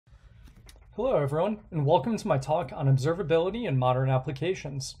Hello everyone, and welcome to my talk on observability in modern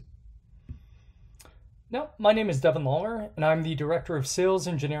applications. Now, my name is Devin Lawler, and I'm the Director of Sales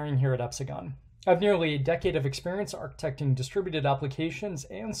Engineering here at Epsagon. I have nearly a decade of experience architecting distributed applications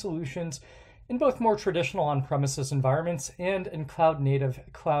and solutions in both more traditional on-premises environments and in cloud-native,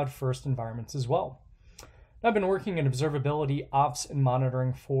 cloud-first environments as well. I've been working in observability, ops, and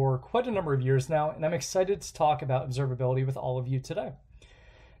monitoring for quite a number of years now, and I'm excited to talk about observability with all of you today.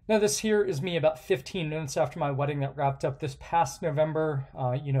 Now, this here is me about 15 minutes after my wedding that wrapped up this past November.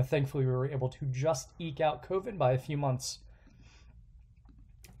 Thankfully, we were able to just eke out COVID by a few months.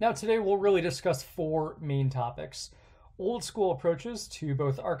 Now, today we'll really discuss four main topics: old school approaches to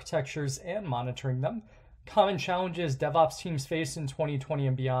both architectures and monitoring them, common challenges DevOps teams face in 2020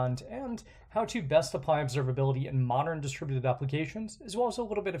 and beyond, and how to best apply observability in modern distributed applications, as well as a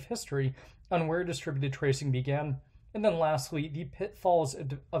little bit of history on where distributed tracing began. And then lastly, the pitfalls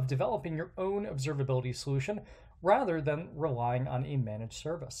of developing your own observability solution rather than relying on a managed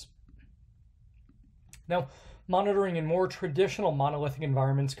service. Now, monitoring in more traditional monolithic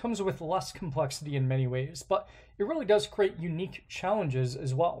environments comes with less complexity in many ways, but it really does create unique challenges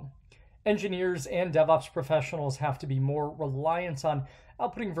as well. Engineers and DevOps professionals have to be more reliant on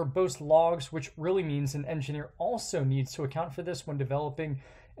outputting verbose logs, which really means an engineer also needs to account for this when developing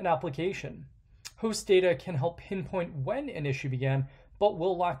an application. Host data can help pinpoint when an issue began, but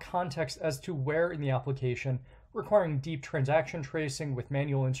will lack context as to where in the application, requiring deep transaction tracing with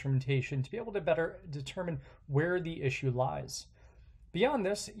manual instrumentation to be able to better determine where the issue lies. Beyond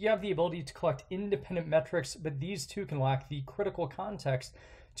this, you have the ability to collect independent metrics, but these too can lack the critical context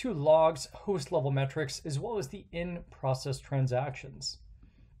to logs, host-level metrics, as well as the in-process transactions.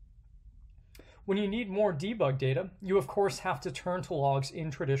 When you need more debug data, you of course have to turn to logs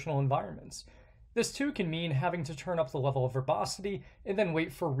in traditional environments. This too can mean having to turn up the level of verbosity and then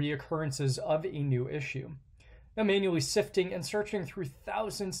wait for reoccurrences of a new issue. Now, manually sifting and searching through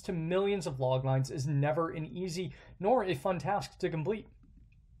thousands to millions of log lines is never an easy nor a fun task to complete.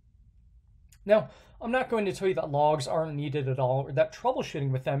 Now, I'm not going to tell you that logs aren't needed at all or that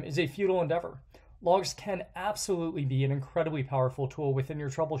troubleshooting with them is a futile endeavor. Logs can absolutely be an incredibly powerful tool within your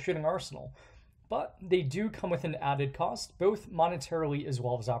troubleshooting arsenal, but they do come with an added cost, both monetarily as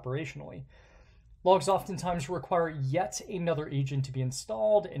well as operationally. Logs oftentimes require yet another agent to be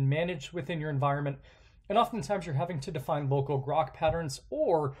installed and managed within your environment, and oftentimes you're having to define local grok patterns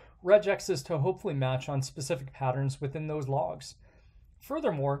or regexes to hopefully match on specific patterns within those logs.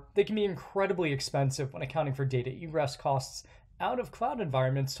 Furthermore, they can be incredibly expensive when accounting for data egress costs out of cloud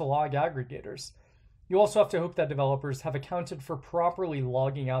environments to log aggregators. You also have to hope that developers have accounted for properly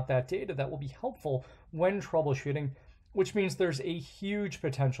logging out that data that will be helpful when troubleshooting, which means there's a huge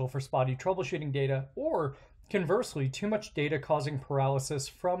potential for spotty troubleshooting data, or conversely, too much data causing paralysis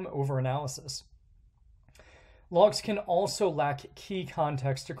from overanalysis. Logs can also lack key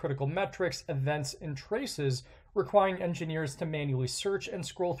context to critical metrics, events, and traces, requiring engineers to manually search and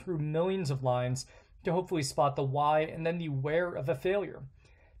scroll through millions of lines to hopefully spot the why and then the where of a failure.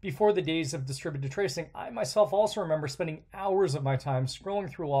 Before the days of distributed tracing, I myself also remember spending hours of my time scrolling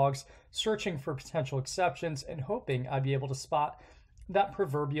through logs, searching for potential exceptions, and hoping I'd be able to spot that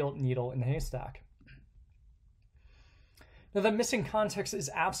proverbial needle in the haystack. Now, that missing context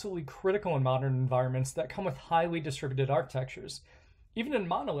is absolutely critical in modern environments that come with highly distributed architectures. Even in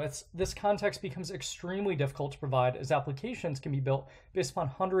monoliths, this context becomes extremely difficult to provide, as applications can be built based upon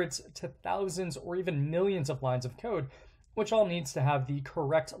hundreds to thousands or even millions of lines of code, which all needs to have the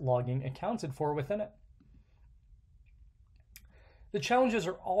correct logging accounted for within it. The challenges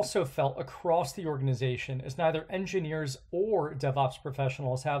are also felt across the organization, as neither engineers or DevOps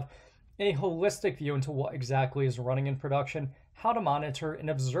professionals have a holistic view into what exactly is running in production, how to monitor and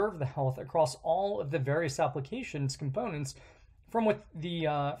observe the health across all of the various applications components, from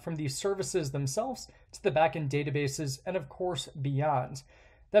the services themselves to the backend databases, and of course beyond.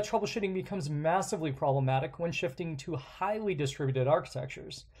 That troubleshooting becomes massively problematic when shifting to highly distributed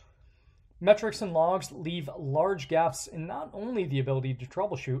architectures. Metrics and logs leave large gaps in not only the ability to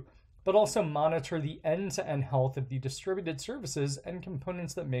troubleshoot, but also monitor the end-to-end health of the distributed services and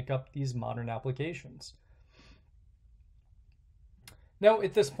components that make up these modern applications. Now,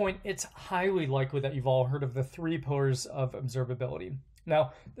 at this point, it's highly likely that you've all heard of the three pillars of observability.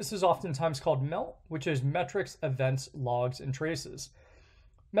 Now, this is oftentimes called MELT, which is metrics, events, logs, and traces.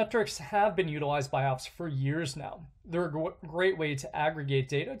 Metrics have been utilized by ops for years now. They're a great way to aggregate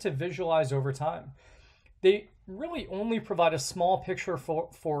data to visualize over time. They really only provide a small picture for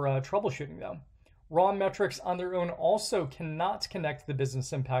troubleshooting though. Raw metrics on their own also cannot connect the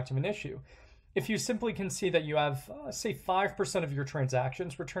business impact of an issue. If you simply can see that you have, say, 5% of your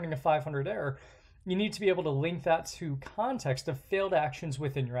transactions returning a 500 error, you need to be able to link that to context of failed actions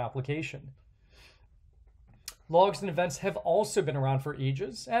within your application. Logs and events have also been around for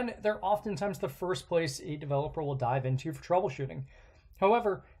ages, and they're oftentimes the first place a developer will dive into for troubleshooting.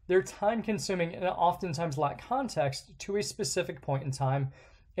 However, they're time-consuming and oftentimes lack context to a specific point in time,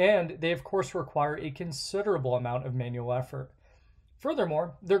 and they of course require a considerable amount of manual effort.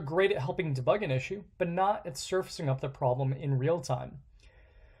 Furthermore, they're great at helping debug an issue, but not at surfacing up the problem in real time.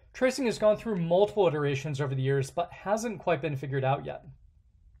 Tracing has gone through multiple iterations over the years, but hasn't quite been figured out yet.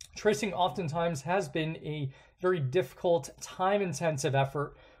 Tracing oftentimes has been a very difficult, time-intensive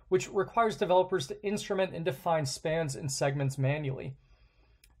effort, which requires developers to instrument and define spans and segments manually.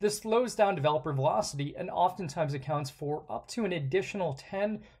 This slows down developer velocity and oftentimes accounts for up to an additional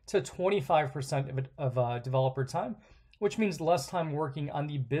 10 to 25% of developer time, which means less time working on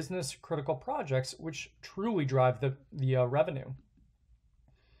the business-critical projects, which truly drive the revenue.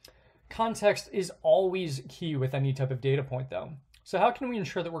 Context is always key with any type of data point, though. So how can we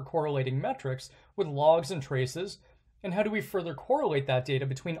ensure that we're correlating metrics with logs and traces? And how do we further correlate that data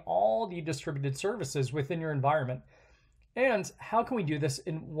between all the distributed services within your environment? And how can we do this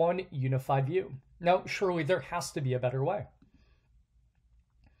in one unified view? Now, surely there has to be a better way.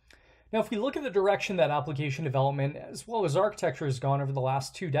 Now, if we look at the direction that application development as well as architecture has gone over the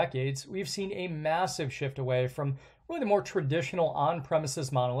last 2 decades, we've seen a massive shift away from really the more traditional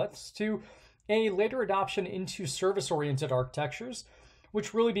on-premises monoliths to a later adoption into service-oriented architectures,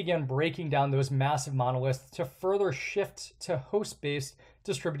 which really began breaking down those massive monoliths to further shift to host-based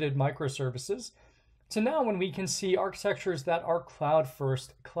distributed microservices, to now when we can see architectures that are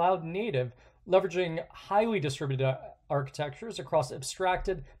cloud-first, cloud-native, leveraging highly distributed architectures across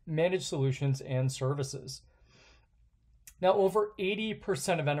abstracted, managed solutions and services. Now, over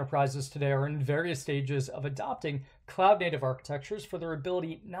 80% of enterprises today are in various stages of adopting cloud-native architectures for their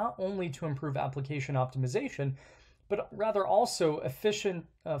ability not only to improve application optimization, but rather also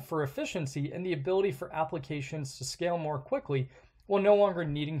for efficiency and the ability for applications to scale more quickly while no longer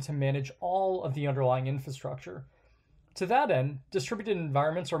needing to manage all of the underlying infrastructure. To that end, distributed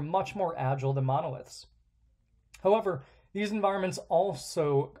environments are much more agile than monoliths. However, these environments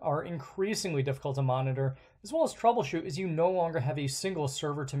also are increasingly difficult to monitor as well as troubleshoot, as you no longer have a single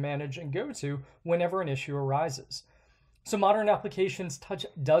server to manage and go to whenever an issue arises. So modern applications touch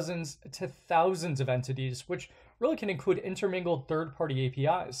dozens to thousands of entities, which really can include intermingled third-party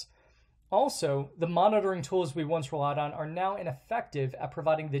APIs. Also, the monitoring tools we once relied on are now ineffective at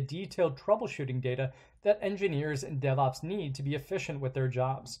providing the detailed troubleshooting data that engineers and DevOps need to be efficient with their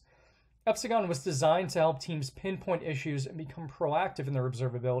jobs. Epsagon was designed to help teams pinpoint issues and become proactive in their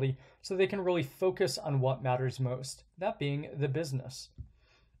observability so they can really focus on what matters most, that being the business.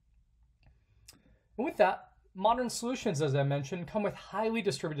 And with that, modern solutions, as I mentioned, come with highly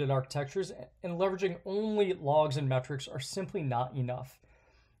distributed architectures, and leveraging only logs and metrics are simply not enough.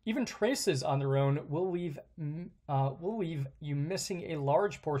 Even traces on their own will leave you missing a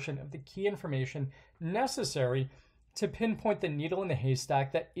large portion of the key information necessary to pinpoint the needle in the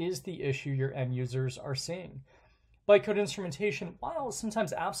haystack that is the issue your end users are seeing. Bytecode instrumentation, while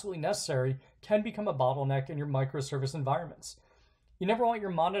sometimes absolutely necessary, can become a bottleneck in your microservice environments. You never want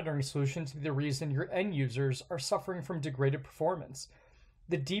your monitoring solution to be the reason your end users are suffering from degraded performance.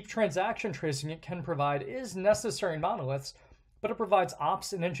 The deep transaction tracing it can provide is necessary in monoliths, but it provides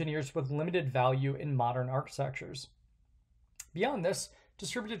ops and engineers with limited value in modern architectures. Beyond this,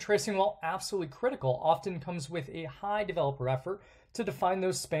 distributed tracing, while absolutely critical, often comes with a high developer effort to define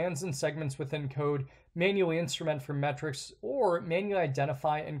those spans and segments within code, manually instrument for metrics, or manually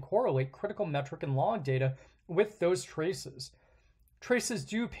identify and correlate critical metric and log data with those traces. Traces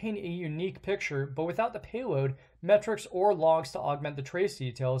do paint a unique picture, but without the payload, metrics, or logs to augment the trace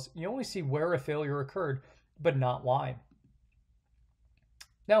details, you only see where a failure occurred, but not why.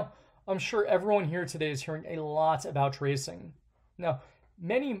 Now, I'm sure everyone here today is hearing a lot about tracing. Now,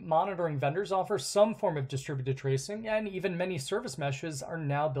 many monitoring vendors offer some form of distributed tracing, and even many service meshes are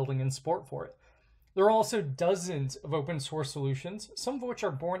now building in support for it. There are also dozens of open source solutions, some of which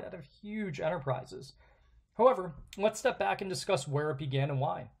are born out of huge enterprises. However, let's step back and discuss where it began and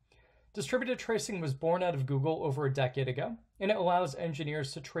why. Distributed tracing was born out of Google over a decade ago, and it allows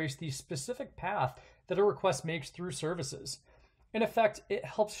engineers to trace the specific path that a request makes through services. In effect, it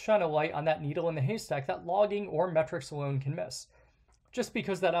helps shine a light on that needle in the haystack that logging or metrics alone can miss. Just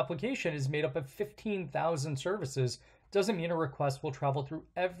because that application is made up of 15,000 services doesn't mean a request will travel through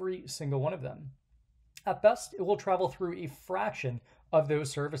every single one of them. At best, it will travel through a fraction of those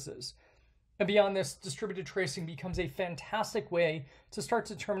services. And beyond this, distributed tracing becomes a fantastic way to start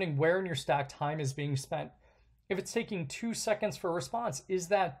determining where in your stack time is being spent. If it's taking 2 seconds for a response, is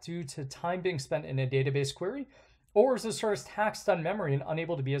that due to time being spent in a database query? Or is the service taxed on memory and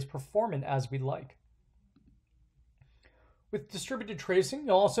unable to be as performant as we'd like? With distributed tracing,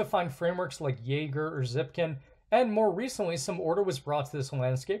 you'll also find frameworks like Jaeger or Zipkin, and more recently, some order was brought to this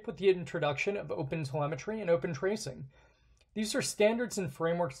landscape with the introduction of OpenTelemetry and OpenTracing. These are standards and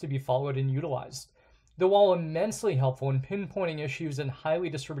frameworks to be followed and utilized. Though while immensely helpful in pinpointing issues in highly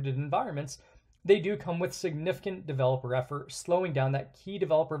distributed environments, they do come with significant developer effort, slowing down that key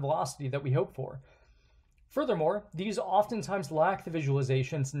developer velocity that we hope for. Furthermore, these oftentimes lack the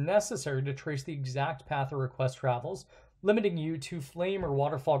visualizations necessary to trace the exact path a request travels, limiting you to flame or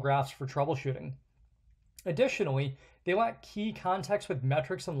waterfall graphs for troubleshooting. Additionally, they lack key context with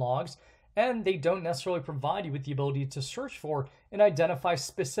metrics and logs, and they don't necessarily provide you with the ability to search for and identify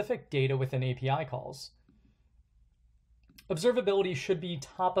specific data within API calls. Observability should be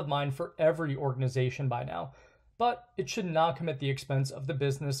top of mind for every organization by now, but it should not come at the expense of the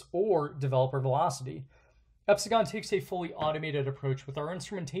business or developer velocity. Epsagon takes a fully automated approach with our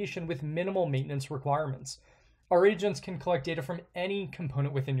instrumentation with minimal maintenance requirements. Our agents can collect data from any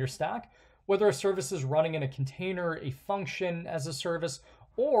component within your stack, whether a service is running in a container, a function as a service,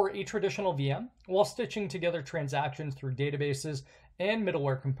 or a traditional VM, while stitching together transactions through databases and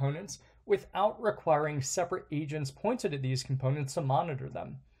middleware components without requiring separate agents pointed at these components to monitor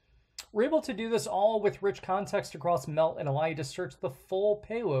them. We're able to do this all with rich context across Melt and allow you to search the full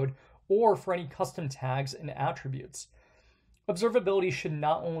payload or for any custom tags and attributes. Observability should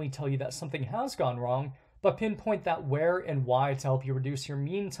not only tell you that something has gone wrong, but pinpoint that where and why to help you reduce your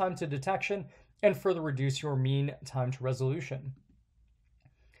mean time to detection and further reduce your mean time to resolution.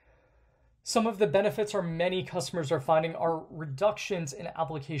 Some of the benefits our many customers are finding are reductions in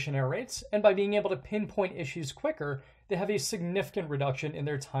application error rates, and by being able to pinpoint issues quicker, they have a significant reduction in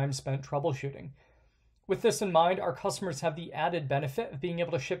their time spent troubleshooting. With this in mind, our customers have the added benefit of being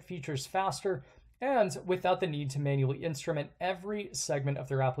able to ship features faster, and without the need to manually instrument every segment of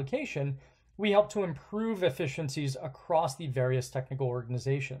their application, we help to improve efficiencies across the various technical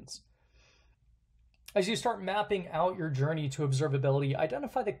organizations. As you start mapping out your journey to observability,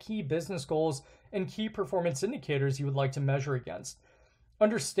 identify the key business goals and key performance indicators you would like to measure against.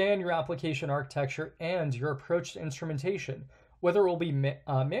 Understand your application architecture and your approach to instrumentation, whether it will be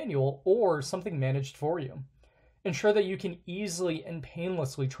manual or something managed for you. Ensure that you can easily and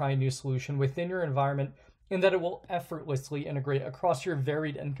painlessly try a new solution within your environment and that it will effortlessly integrate across your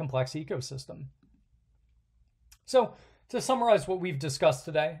varied and complex ecosystem. So, to summarize what we've discussed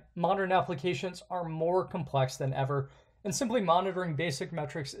today, modern applications are more complex than ever, and simply monitoring basic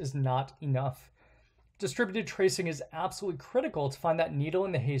metrics is not enough. Distributed tracing is absolutely critical to find that needle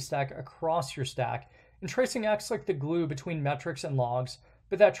in the haystack across your stack, and tracing acts like the glue between metrics and logs,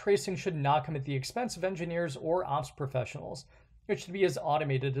 but that tracing should not come at the expense of engineers or ops professionals. It should be as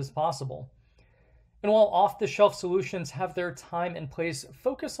automated as possible. And while off-the-shelf solutions have their time and place,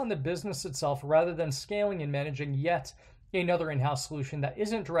 focus on the business itself rather than scaling and managing yet another in-house solution that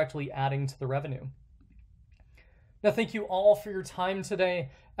isn't directly adding to the revenue. Now, thank you all for your time today.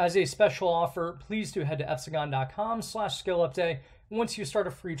 As a special offer, please do head to epsagon.com/skillupday. Once you start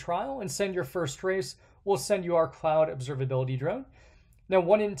a free trial and send your first trace, we'll send you our cloud observability drone. Now,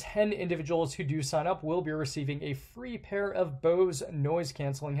 1 in 10 individuals who do sign up will be receiving a free pair of Bose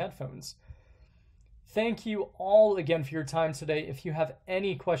noise-canceling headphones. Thank you all again for your time today. If you have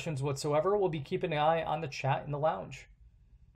any questions whatsoever, we'll be keeping an eye on the chat in the lounge.